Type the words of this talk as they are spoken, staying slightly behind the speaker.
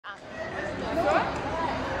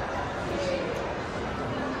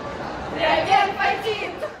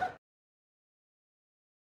Reagent.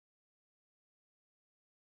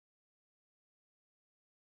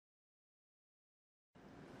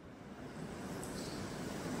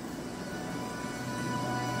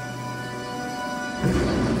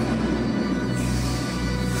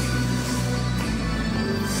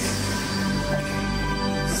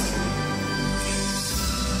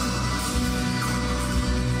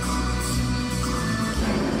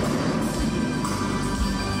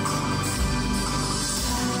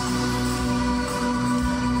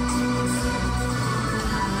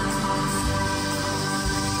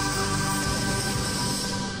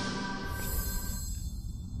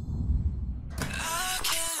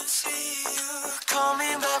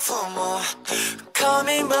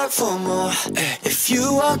 Coming back for more. If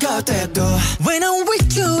you walk out that door, when I'm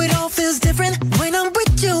with you, it all feels different. When I'm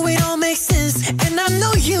with you, it all makes sense. And I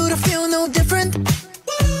know you to feel no different.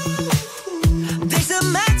 There's a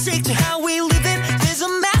magic to how we live it. There's a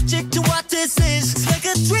magic to what this is. It's like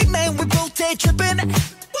a dream, man. We both day tripping.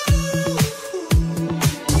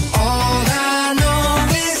 All I know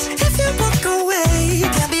is if you walk away,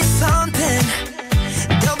 there'll be something.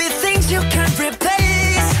 There'll be things you can't replace.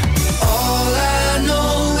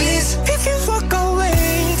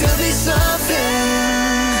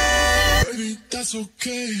 That's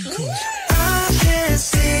okay. I can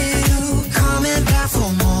see you coming back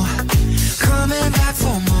for more, coming back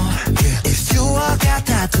for more. Yeah. If you walk out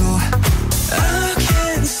that door, I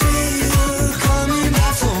can see you coming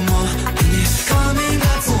back for more, coming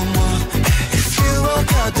back for more. If you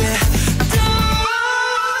walk out that door.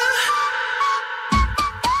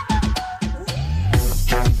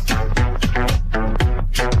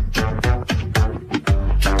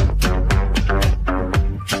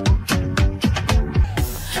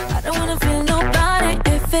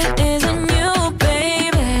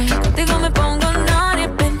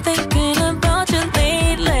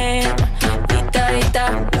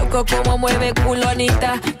 Como mueve culo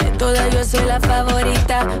Anitta, de todas yo soy la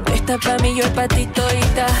favorita. Tú estás pa' mí, yo pa' ti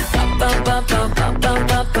todita. Pa, pa, pa, pa, pa,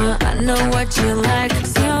 pa, pa. I know what you like.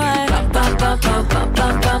 So I pa, pa, pa, pa,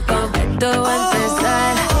 pa, pa, pa. Esto va a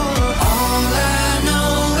empezar. All I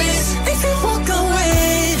know is if you walk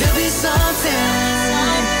away, there'll be something.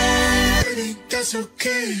 That's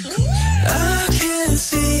okay. I can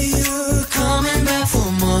see you coming back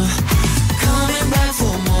for more, coming back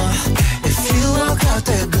for more. If you walk out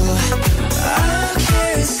that door, I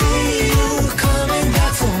can see you coming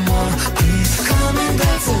back for more, coming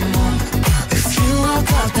back for more. If you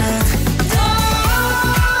walk out that door,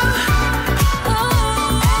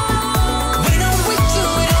 when I'm with you,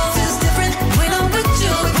 it all feels different. When I'm with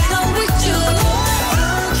you, when I'm with you,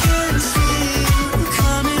 I can see you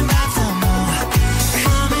coming back for more,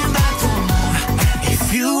 coming back for more. If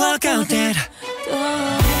you walk out that door.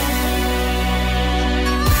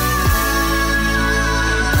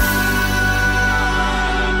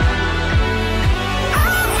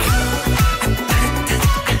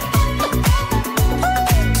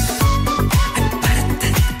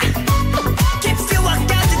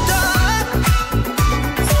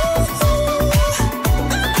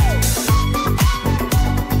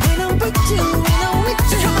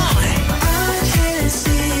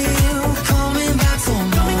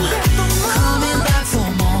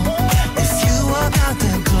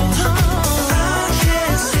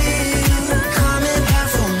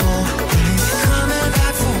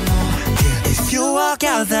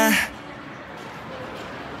 Out there.